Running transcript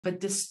But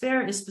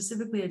despair is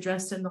specifically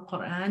addressed in the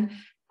Quran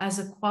as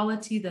a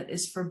quality that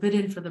is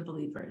forbidden for the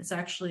believer. It's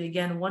actually,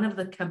 again, one of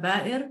the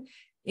kaba'ir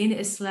in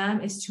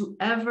Islam is to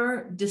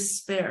ever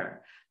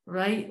despair,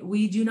 right?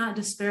 We do not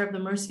despair of the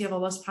mercy of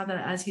Allah subhanahu wa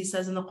ta'ala, as He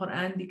says in the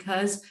Quran,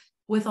 because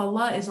with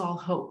Allah is all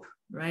hope,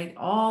 right?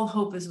 All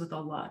hope is with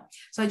Allah.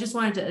 So I just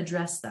wanted to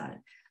address that.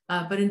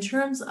 But in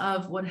terms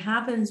of what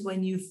happens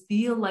when you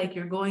feel like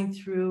you're going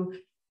through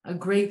a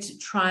great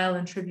trial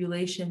and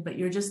tribulation, but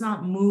you're just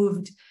not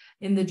moved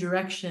in the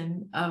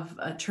direction of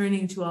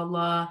turning to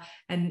Allah,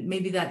 and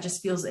maybe that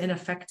just feels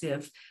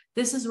ineffective.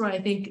 This is where I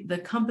think the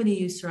company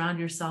you surround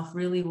yourself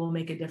really will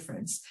make a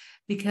difference.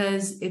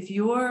 Because if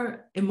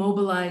you're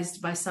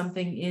immobilized by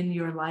something in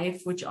your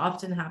life, which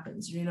often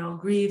happens,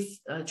 grief,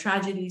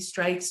 tragedy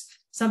strikes,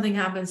 something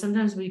happens,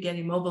 sometimes we get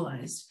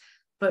immobilized.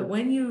 But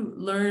when you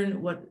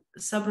learn what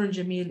Sabr and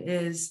Jameel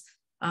is,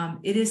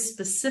 it is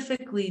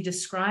specifically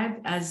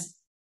described as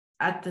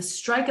at the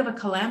strike of a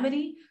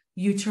calamity,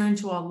 you turn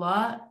to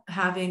Allah,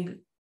 having,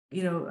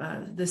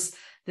 this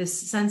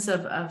sense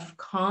of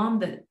calm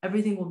that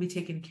everything will be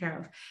taken care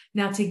of.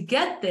 Now, to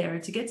get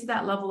to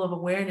that level of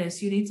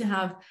awareness, you need to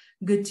have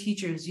good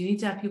teachers. You need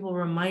to have people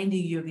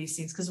reminding you of these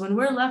things. Because when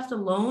we're left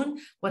alone,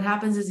 what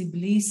happens is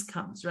Iblis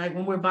comes, right?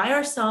 When we're by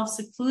ourselves,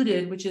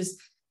 secluded, which is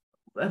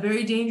a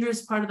very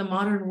dangerous part of the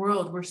modern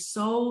world, we're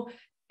so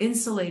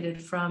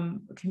insulated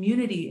from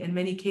community in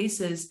many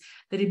cases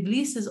that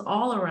Iblis is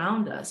all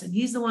around us, and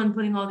he's the one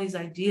putting all these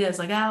ideas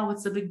like,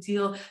 what's the big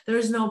deal,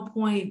 there's no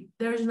point,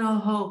 there's no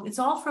hope. It's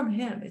all from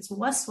him. It's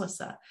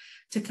waswasa.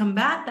 To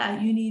combat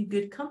that, you need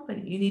good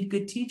company, you need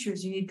good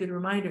teachers, you need good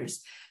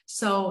reminders.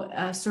 So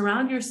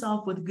surround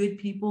yourself with good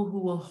people who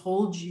will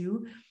hold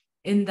you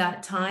in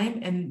that time,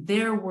 and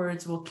their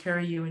words will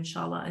carry you,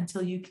 inshallah,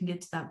 until you can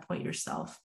get to that point yourself.